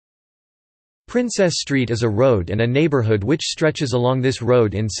Princess Street is a road and a neighbourhood which stretches along this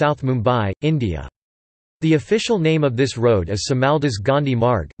road in South Mumbai, India. The official name of this road is Samaldas Gandhi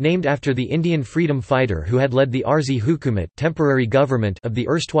Marg, named after the Indian freedom fighter who had led the Arzi Hukumat temporary government of the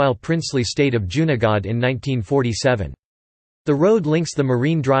erstwhile princely state of Junagadh in 1947. The road links the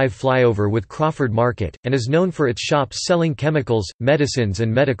Marine Drive flyover with Crawford Market, and is known for its shops selling chemicals, medicines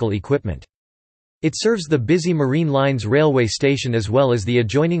and medical equipment. It serves the busy Marine Lines railway station as well as the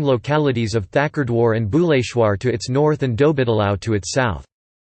adjoining localities of Thakurdwar and Bhuleshwar to its north and Dobitalau to its south.